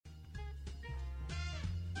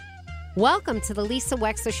Welcome to the Lisa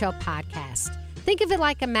Wexler Show podcast. Think of it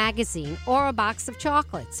like a magazine or a box of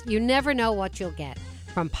chocolates. You never know what you'll get.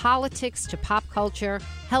 From politics to pop culture,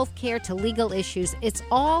 healthcare to legal issues, it's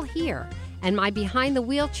all here. And my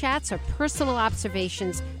behind-the-wheel chats are personal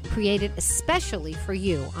observations created especially for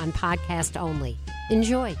you on podcast only.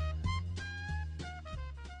 Enjoy.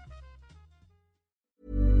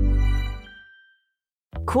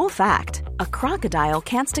 Cool fact, a crocodile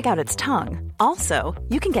can't stick out its tongue. Also,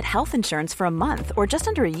 you can get health insurance for a month or just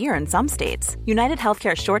under a year in some states. United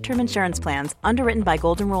Healthcare short-term insurance plans, underwritten by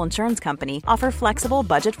Golden Rule Insurance Company, offer flexible,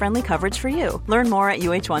 budget-friendly coverage for you. Learn more at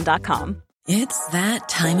UH1.com. It's that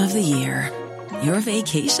time of the year. Your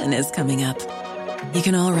vacation is coming up. You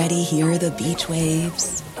can already hear the beach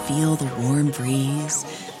waves, feel the warm breeze,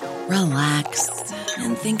 relax,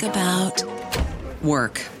 and think about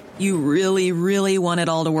work. You really, really want it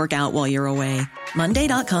all to work out while you're away.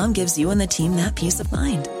 Monday.com gives you and the team that peace of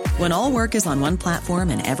mind. When all work is on one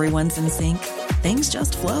platform and everyone's in sync, things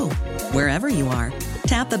just flow. Wherever you are,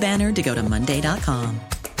 tap the banner to go to Monday.com.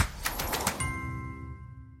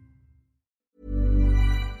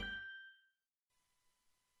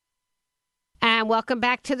 And welcome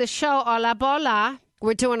back to the show. Hola, bola.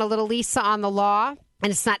 We're doing a little Lisa on the law. And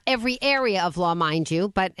it's not every area of law, mind you,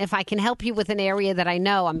 but if I can help you with an area that I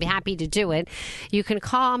know, I'm happy to do it. You can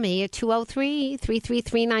call me at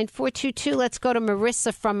 203-333-9422. Let's go to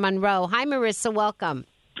Marissa from Monroe. Hi, Marissa. Welcome.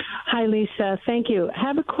 Hi, Lisa. Thank you. I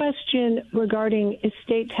have a question regarding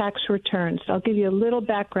estate tax returns. I'll give you a little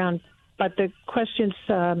background, but the question's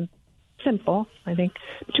simple, I think.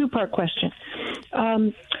 Two-part question.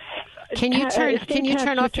 Can you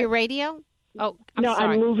turn off your radio? Oh, I'm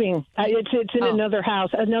sorry. I'm moving. It's in another house,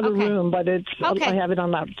 another room, but I have it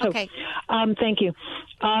on loud. So, thank you.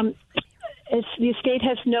 The estate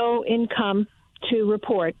has no income to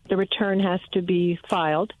report. The return has to be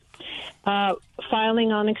filed.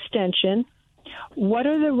 Filing on extension. What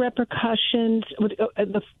are the repercussions?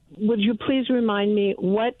 Would you please remind me,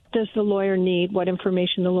 what does the lawyer need, what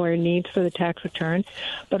information the lawyer needs for the tax return?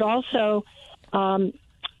 But also, are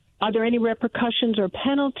there any repercussions or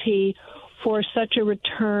penalty for such a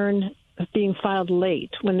return being filed late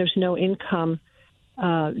when there's no income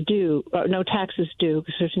due, or no taxes due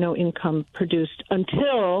because there's no income produced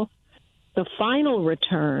until the final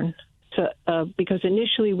return? Because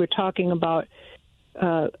initially we're talking about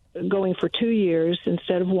going for 2 years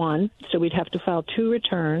instead of one, so we'd have to file two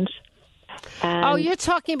returns. And, you're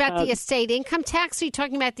talking about the estate income tax, or are you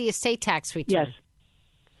talking about the estate tax return?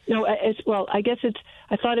 Yes. No, I guess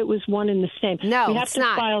I thought it was one and the same. No, we have it's to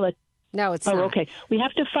not. File a No, it's not. Oh, okay. We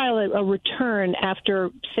have to file a return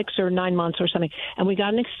after 6 or 9 months or something, and we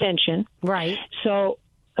got an extension. Right. So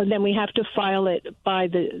then we have to file it by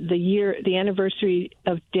the anniversary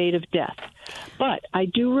of date of death. But I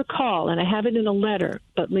do recall, and I have it in a letter,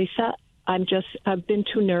 but Lisa, I've been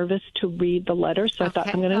too nervous to read the letter, so I thought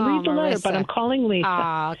I'm going to read the letter, but I'm calling Lisa.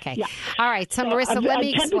 Oh, okay. Yeah. All right. So Marissa, let me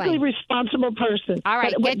explain. I'm a technically responsible person. All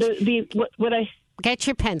right. Get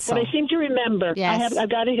your pencil. What I seem to remember, yes. I've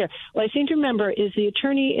got it here. What I seem to remember is the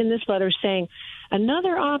attorney in this letter saying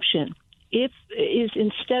another option is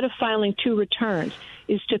instead of filing two returns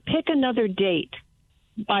is to pick another date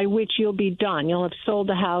by which you'll be done. You'll have sold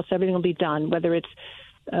the house, everything will be done, whether it's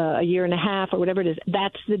a year and a half or whatever it is.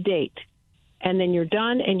 That's the date. And then you're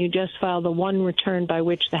done, and you just file the one return by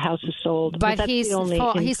which the house is sold. But that's he's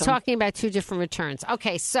talking about two different returns.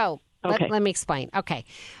 Okay, so let me explain. Okay,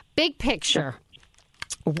 big picture. Sure.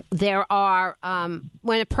 There are,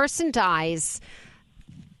 when a person dies,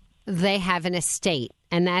 they have an estate,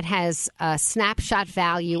 and that has a snapshot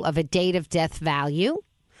value of a date of death value.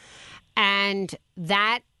 And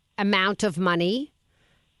that amount of money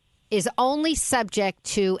is only subject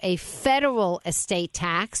to a federal estate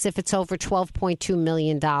tax if it's over $12.2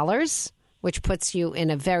 million, which puts you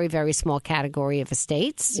in a very, very small category of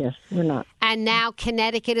estates. Yes, we're not. And now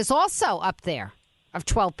Connecticut is also up there of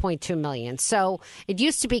 $12.2 million. So it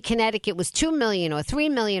used to be Connecticut was $2 million or $3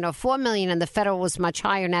 million or $4 million, and the federal was much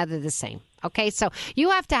higher. Now they're the same. Okay, so you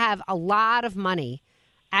have to have a lot of money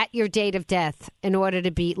at your date of death in order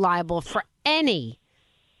to be liable for any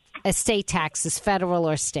estate taxes, federal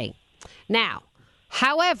or state. Now,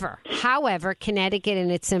 however, Connecticut in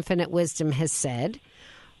its infinite wisdom has said,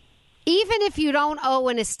 even if you don't owe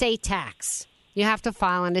an estate tax, you have to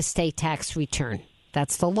file an estate tax return.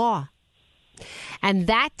 That's the law. And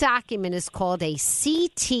that document is called a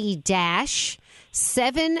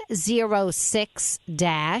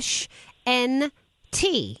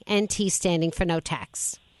CT-706-NT, NT standing for no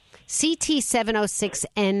tax.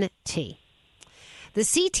 CT-706-NT. The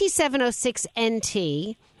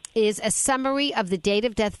CT-706-NT is a summary of the date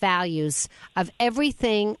of death values of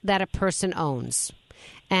everything that a person owns.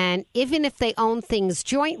 And even if they own things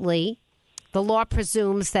jointly, the law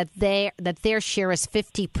presumes that their share is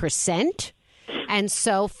 50%. And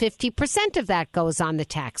so 50% of that goes on the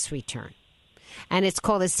tax return. And it's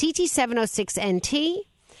called a CT-706NT.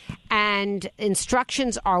 And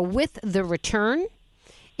instructions are with the return.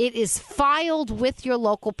 It is filed with your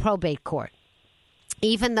local probate court,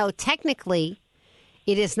 even though technically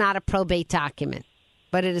it is not a probate document.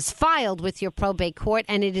 But it is filed with your probate court,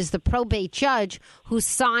 and it is the probate judge who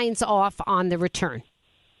signs off on the return.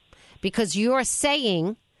 Because you're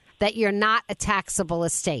saying that you're not a taxable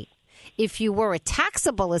estate. If you were a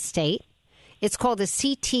taxable estate, it's called a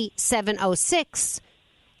CT-706,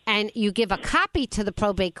 and you give a copy to the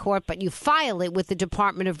probate court, but you file it with the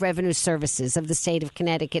Department of Revenue Services of the state of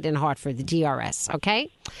Connecticut and Hartford, the DRS,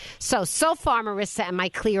 okay? So far, Marissa, am I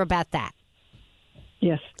clear about that?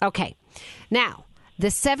 Yes. Okay. Now, the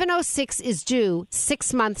 706 is due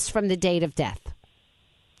 6 months from the date of death.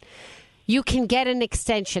 You can get an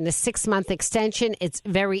extension, a 6-month extension. It's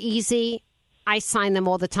very easy. I sign them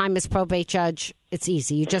all the time as probate judge. It's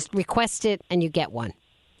easy. You just request it and you get one.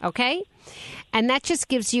 Okay? And that just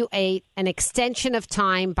gives you an extension of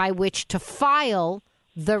time by which to file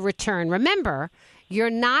the return. Remember, you're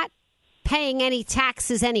not paying any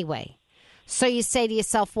taxes anyway. So you say to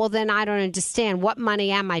yourself, well, then I don't understand. What money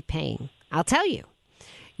am I paying? I'll tell you.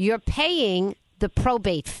 You're paying the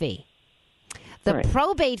probate fee. The right.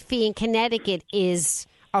 Probate fee in Connecticut is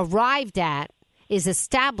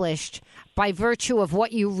established by virtue of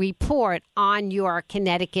what you report on your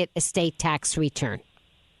Connecticut estate tax return.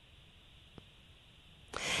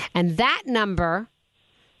 And that number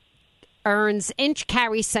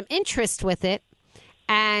carries some interest with it,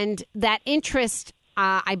 and that interest,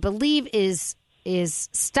 I believe, is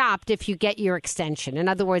stopped if you get your extension. In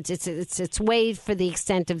other words, it's waived for the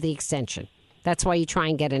extent of the extension. That's why you try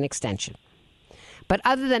and get an extension. But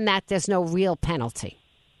other than that, there's no real penalty.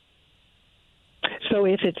 So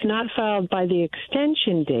if it's not filed by the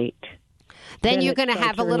extension date, then you're going to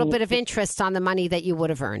have a little bit of interest on the money that you would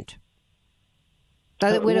have earned.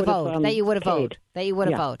 That you would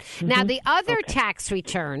have owed. Now, the other tax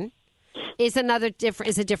return is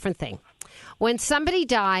a different thing. When somebody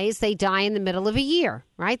dies, they die in the middle of a year,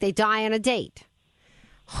 right? They die on a date.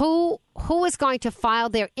 Who is going to file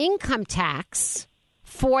their income tax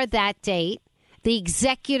for that date? The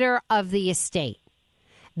executor of the estate.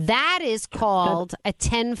 That is called a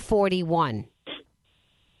 1041.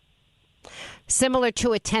 Similar to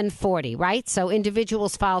a 1040, right? So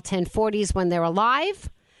individuals file 1040s when they're alive.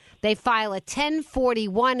 They file a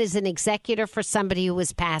 1041 as an executor for somebody who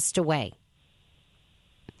has passed away.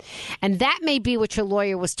 And that may be what your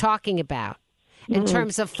lawyer was talking about in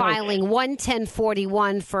terms of filing one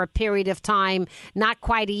 1041 for a period of time, not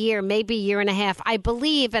quite a year, maybe a year and a half. I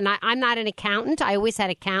believe, and I'm not an accountant. I always had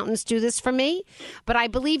accountants do this for me. But I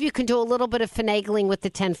believe you can do a little bit of finagling with the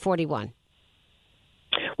 1041.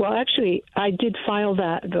 Well, actually, I did file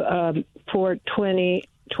that for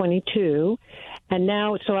 2022, and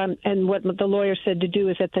now, and what the lawyer said to do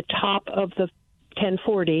is at the top of the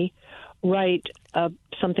 1040, write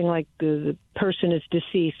something like the person is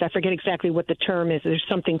deceased. I forget exactly what the term is. There's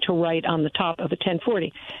something to write on the top of a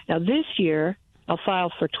 1040. Now, this year, I'll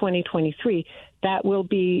file for 2023. That will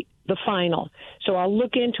be the final. So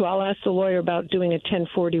I'll ask the lawyer about doing a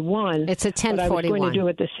 1041. It's a 1041. But I was going to do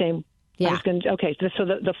it the same. Yeah. Okay. So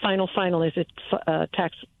the final is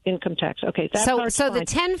income tax. Okay. So the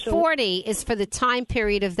 1040 is for the time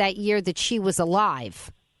period of that year that she was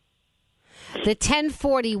alive. The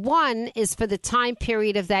 1041 is for the time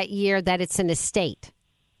period of that year that it's an estate.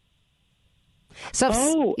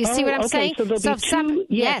 So you see what I'm saying? So there'll be two.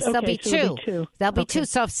 There'll be two. There'll be two.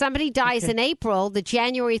 So if somebody dies in April, the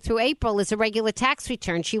January through April is a regular tax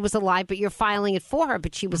return. She was alive, but you're filing it for her,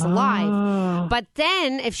 but she was alive. But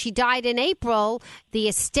then if she died in April, the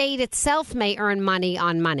estate itself may earn money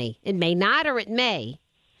on money. It may not, or it may.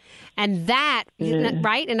 And that,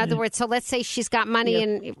 right? In other words, so let's say she's got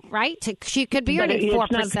money right? She could be earning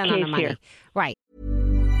 4% on her money. Here. Right.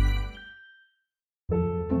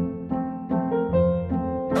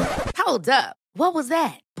 Hold up. What was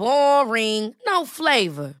that? Boring. No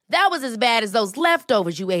flavor. That was as bad as those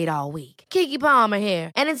leftovers you ate all week. Keke Palmer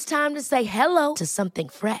here. And it's time to say hello to something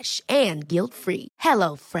fresh and guilt-free.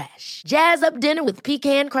 HelloFresh. Jazz up dinner with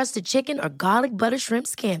pecan-crusted chicken or garlic butter shrimp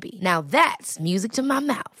scampi. Now that's music to my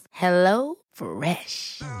mouth.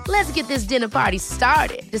 HelloFresh. Let's get this dinner party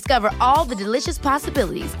started. Discover all the delicious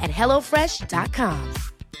possibilities at HelloFresh.com.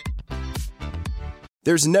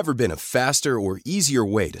 There's never been a faster or easier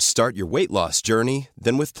way to start your weight loss journey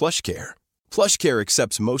than with PlushCare. PlushCare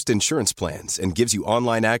accepts most insurance plans and gives you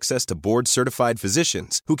online access to board-certified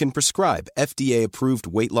physicians who can prescribe FDA-approved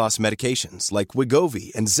weight loss medications like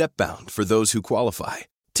Wegovy and Zepbound for those who qualify.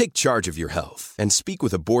 Take charge of your health and speak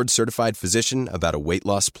with a board-certified physician about a weight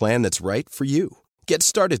loss plan that's right for you. Get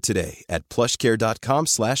started today at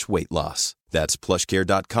plushcare.com/weight loss. That's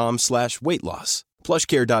plushcare.com/weight loss.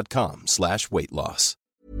 plushcare.com/weight loss.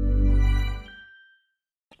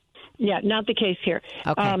 Yeah, not the case here.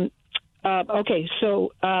 Okay.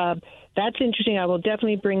 So that's interesting. I will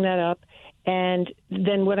definitely bring that up. And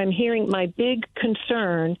then what I'm hearing, my big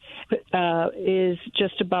concern is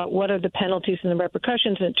just about what are the penalties and the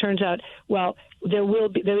repercussions. And it turns out, well,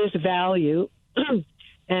 there is value,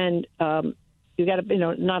 and you got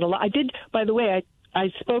to, not a lot. I did, by the way, I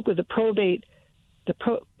spoke with the probate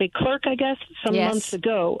clerk, I guess, some months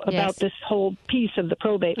ago about this whole piece of the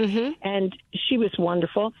probate, and she was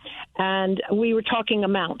wonderful. And we were talking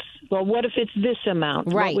amounts. Well, what if it's this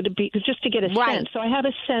amount? Right. What would it be? Just to get a sense. So I have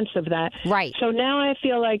a sense of that. Right. So now I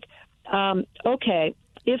feel like, okay,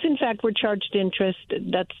 if in fact we're charged interest,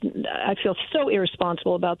 I feel so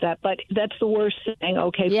irresponsible about that. But that's the worst thing.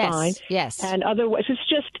 Okay, fine. Yes. And otherwise,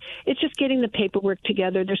 it's just getting the paperwork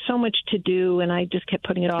together. There's so much to do, and I just kept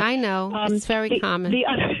putting it off. I know. It's very common.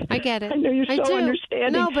 I get it. I know you're so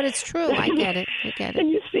understanding. No, but it's true. I get it. And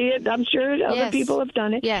you see it. I'm sure other people have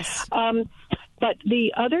done it. Yes. But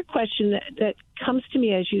the other question that comes to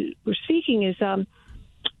me as you were speaking is,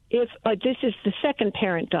 if this is the second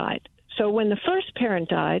parent died. So when the first parent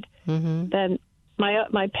died, then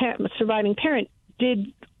my surviving parent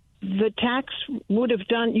the tax would have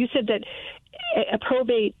done. You said that a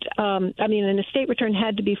probate, an estate return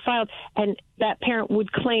had to be filed, and that parent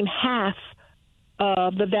would claim half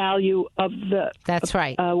of the value of the. That's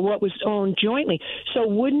right. What was owned jointly. So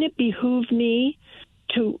wouldn't it behoove me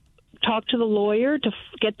to talk to the lawyer to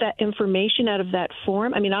get that information out of that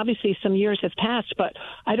form? I mean, obviously some years have passed, but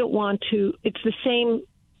I don't want to. It's the same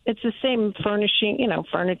furnishing,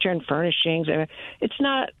 furniture and furnishings. It's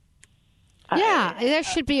not. Yeah, there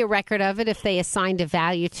should be a record of it if they assigned a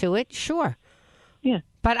value to it. Sure. Yeah.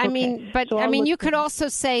 But you could also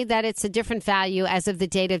say that it's a different value as of the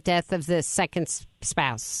date of death of the second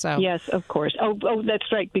spouse. So yes, of course. Oh,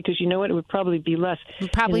 that's right. Because you know what, it would probably be less. It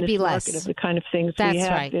would probably be less of the kind of things that's we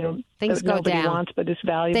have. Right. Things that go nobody down. Wants, but it's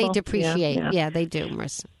valuable. They depreciate. Yeah, they do,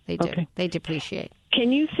 Marissa. They do. Okay. They depreciate.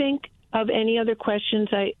 Can you think of any other questions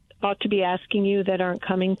I ought to be asking you that aren't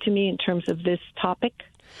coming to me in terms of this topic?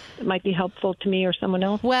 It might be helpful to me or someone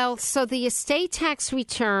else. Well, so the estate tax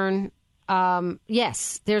return.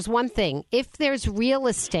 Yes, there's one thing. If there's real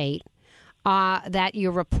estate that you're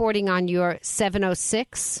reporting on your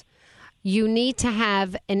 706, you need to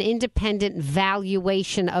have an independent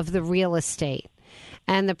valuation of the real estate.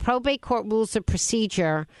 And the probate court rules of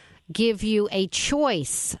procedure give you a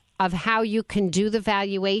choice of how you can do the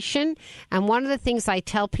valuation. And one of the things I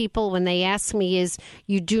tell people when they ask me is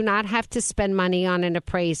you do not have to spend money on an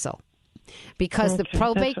appraisal. Because the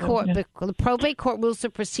probate court rules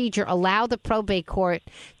of procedure allow the probate court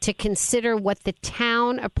to consider what the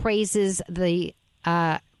town appraises the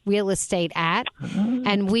real estate at,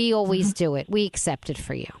 and we always do it. We accept it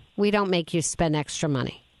for you. We don't make you spend extra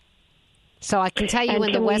money. So I can tell you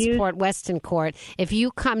in the Westport Weston Court, if you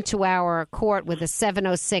come to our court with a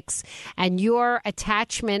 706 and your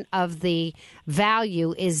attachment of the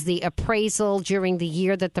value is the appraisal during the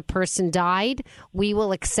year that the person died, we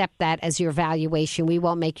will accept that as your valuation. We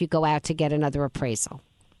won't make you go out to get another appraisal.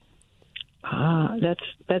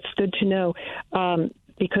 That's good to know,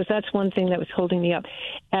 because that's one thing that was holding me up.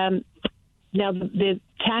 Now, the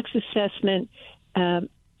tax assessment,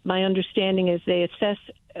 my understanding is they assess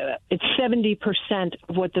it's 70%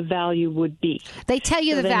 of what the value would be. They tell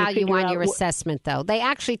you the value on your assessment, though. They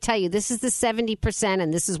actually tell you this is the 70%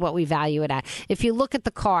 and this is what we value it at. If you look at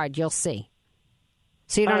the card, you'll see.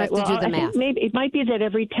 So you don't have to do the math. I think maybe it might be that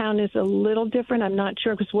every town is a little different. I'm not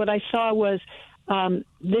sure, because what I saw was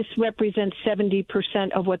this represents 70%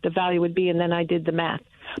 of what the value would be, and then I did the math.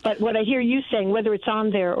 But what I hear you saying, whether it's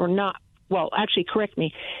on there or not, well, actually, correct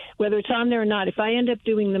me, whether it's on there or not, if I end up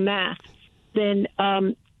doing the math, then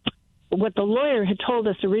what the lawyer had told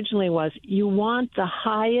us originally was you want the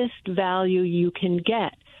highest value you can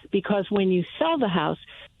get, because when you sell the house,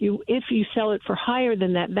 if you sell it for higher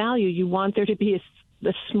than that value, you want there to be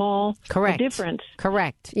a small difference.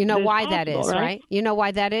 Correct. You know why that is, right? You know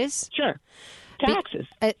why that is? Sure. Taxes.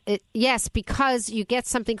 Yes, because you get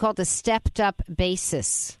something called a stepped-up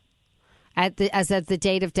basis as of the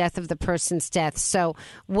date of death of the person's death. So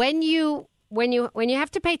when you when you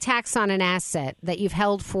have to pay tax on an asset that you've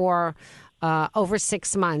held for over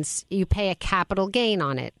 6 months, you pay a capital gain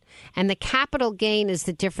on it. And the capital gain is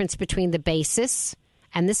the difference between the basis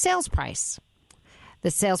and the sales price.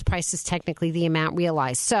 The sales price is technically the amount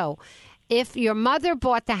realized. So if your mother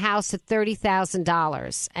bought the house at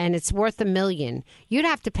 $30,000 and it's worth $1 million, you'd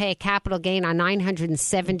have to pay a capital gain on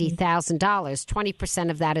 $970,000. 20%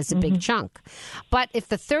 of that is a big chunk. But if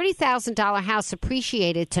the $30,000 house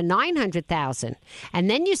appreciated to $900,000 and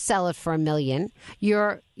then you sell it for $1 million,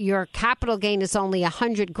 your capital gain is only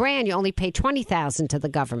 $100,000. You only pay $20,000 to the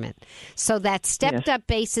government. So that stepped up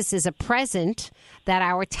basis is a present that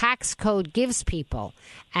our tax code gives people.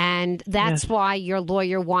 And that's why your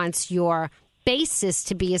lawyer wants your basis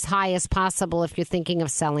to be as high as possible if you're thinking of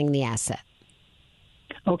selling the asset.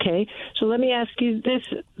 Okay. So let me ask you this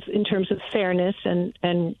in terms of fairness and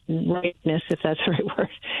rightness, if that's the right word.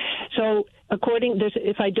 So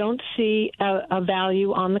if I don't see a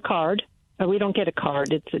value on the card, we don't get a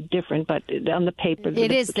card. It's a different, but on the paper.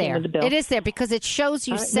 It is there. It is there because it shows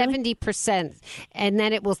you 70%, and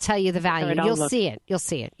then it will tell you the value. Right, You'll see it. You'll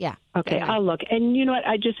see it. Yeah. Okay, anyway. I'll look. And you know what?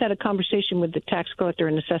 I just had a conversation with the tax collector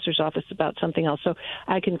and assessor's office about something else, so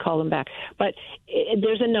I can call them back. But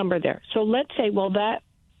there's a number there. So let's say,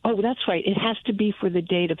 that's right. It has to be for the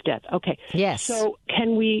date of death. Okay. Yes. So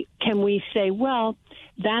can we say, well,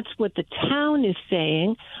 that's what the town is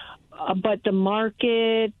saying, but the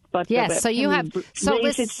market. But yes, so you have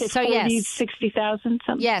listen, so 60,000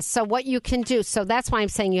 something. Yes, so what you can do, so that's why I'm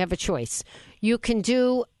saying you have a choice. You can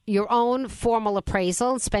do your own formal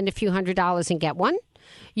appraisal and spend a few $100s and get one.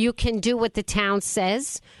 You can do what the town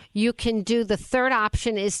says. You can do the third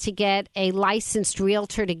option is to get a licensed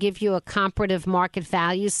realtor to give you a comparative market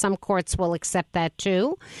value. Some courts will accept that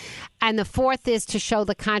too. And the fourth is to show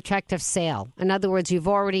the contract of sale. In other words, you've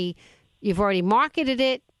already marketed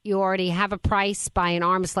it. You already have a price by an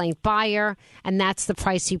arm's length buyer, and that's the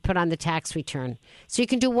price you put on the tax return. So you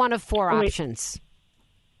can do one of four options.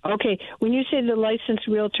 Okay. When you say the licensed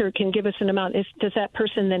realtor can give us an amount, does that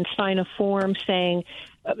person then sign a form saying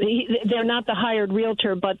they're not the hired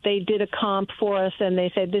realtor, but they did a comp for us and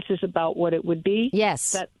they said this is about what it would be? Yes.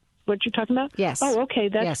 Is that what you're talking about? Yes. Oh, okay.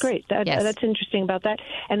 That's great. That's interesting about that.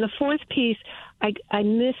 And the fourth piece, I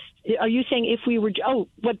missed. Are you saying if we were? Oh,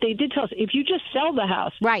 what they did tell us, if you just sell the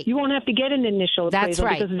house, right, you won't have to get an initial appraisal. That's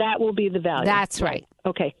right. Because that will be the value. That's right.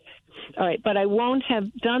 Okay. All right. But I won't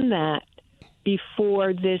have done that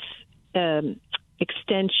before this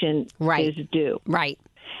extension is due. Right.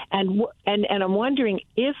 And I'm wondering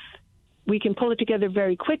if we can pull it together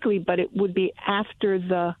very quickly, but it would be after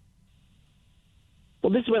the.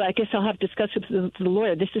 Well, this is what I guess I'll have to discuss with the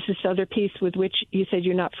lawyer. This is this other piece with which you said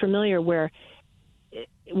you're not familiar, where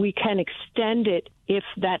we can extend it if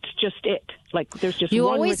that's just it. Like there's just you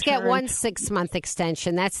one always return. get 1 6-month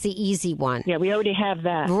extension. That's the easy one. Yeah, we already have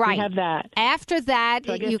that. Right. We have that. After that,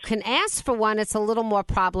 so you can ask for one. It's a little more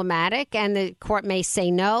problematic, and the court may say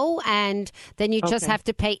no, and then you just have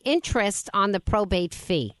to pay interest on the probate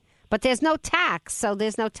fee. But there's no tax, so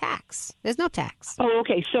there's no tax. There's no tax. Oh,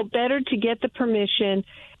 okay. So better to get the permission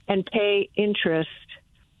and pay interest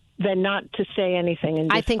than not to say anything. And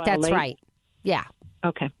just I think that's late. Right. Yeah.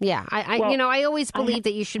 Okay. Yeah. I always believe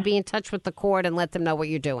that you should be in touch with the court and let them know what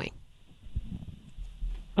you're doing.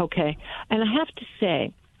 Okay. And I have to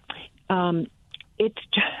say, it's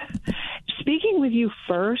speaking with you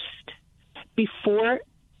first before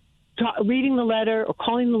reading the letter or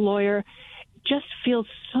calling the lawyer just feels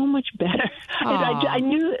so much better. I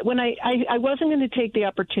knew when I wasn't going to take the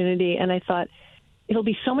opportunity, and I thought it'll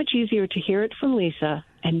be so much easier to hear it from Lisa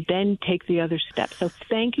and then take the other step. So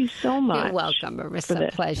thank you so much. You're welcome,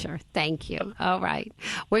 Marissa. Pleasure. Thank you. All right.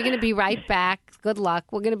 We're going to be right back. Good luck.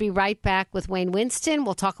 We're going to be right back with Wayne Winston.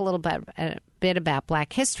 We'll talk a bit about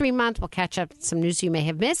Black History Month. We'll catch up with some news you may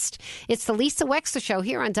have missed. It's the Lisa Wexler Show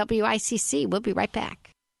here on WICC. We'll be right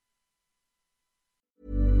back.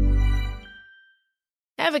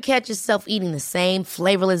 Ever catch yourself eating the same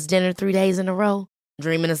flavorless dinner 3 days in a row?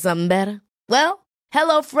 Dreaming of something better? Well,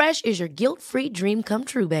 HelloFresh is your guilt-free dream come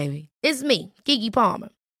true, baby. It's me, Keke Palmer.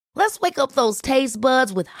 Let's wake up those taste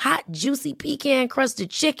buds with hot, juicy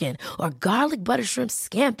pecan-crusted chicken or garlic butter shrimp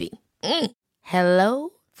scampi. Hello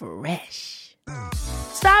Fresh.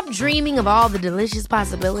 Stop dreaming of all the delicious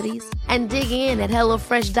possibilities and dig in at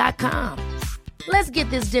HelloFresh.com. Let's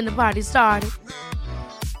get this dinner party started.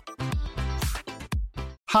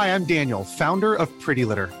 Hi, I'm Daniel, founder of Pretty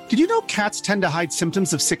Litter. Did you know cats tend to hide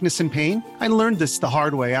symptoms of sickness and pain? I learned this the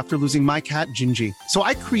hard way after losing my cat, Gingy. So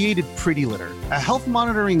I created Pretty Litter, a health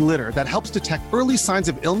monitoring litter that helps detect early signs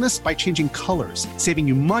of illness by changing colors, saving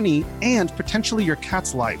you money and potentially your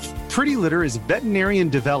cat's life. Pretty Litter is veterinarian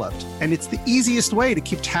developed, and it's the easiest way to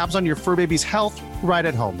keep tabs on your fur baby's health right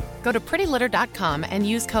at home. Go to prettylitter.com and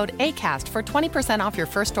use code ACAST for 20% off your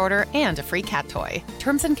first order and a free cat toy.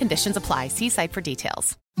 Terms and conditions apply. See site for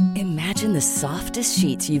details. Imagine the softest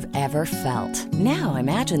sheets you've ever felt. Now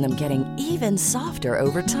imagine them getting even softer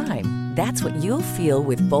over time. That's what you'll feel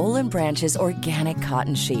with Boll & Branch's organic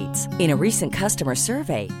cotton sheets. In a recent customer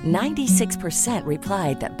survey, 96%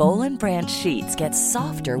 replied that Boll & Branch sheets get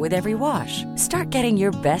softer with every wash. Start getting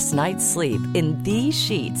your best night's sleep in these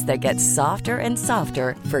sheets that get softer and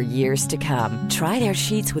softer for years to come. Try their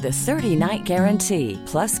sheets with a 30-night guarantee.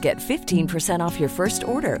 Plus, get 15% off your first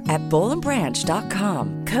order at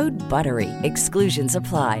bollandbranch.com. Code BUTTERY. Exclusions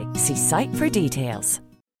apply. See site for details.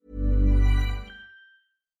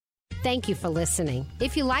 Thank you for listening.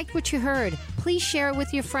 If you liked what you heard, please share it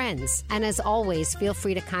with your friends. And as always, feel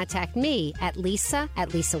free to contact me at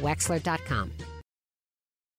lisa@lisawexler.com.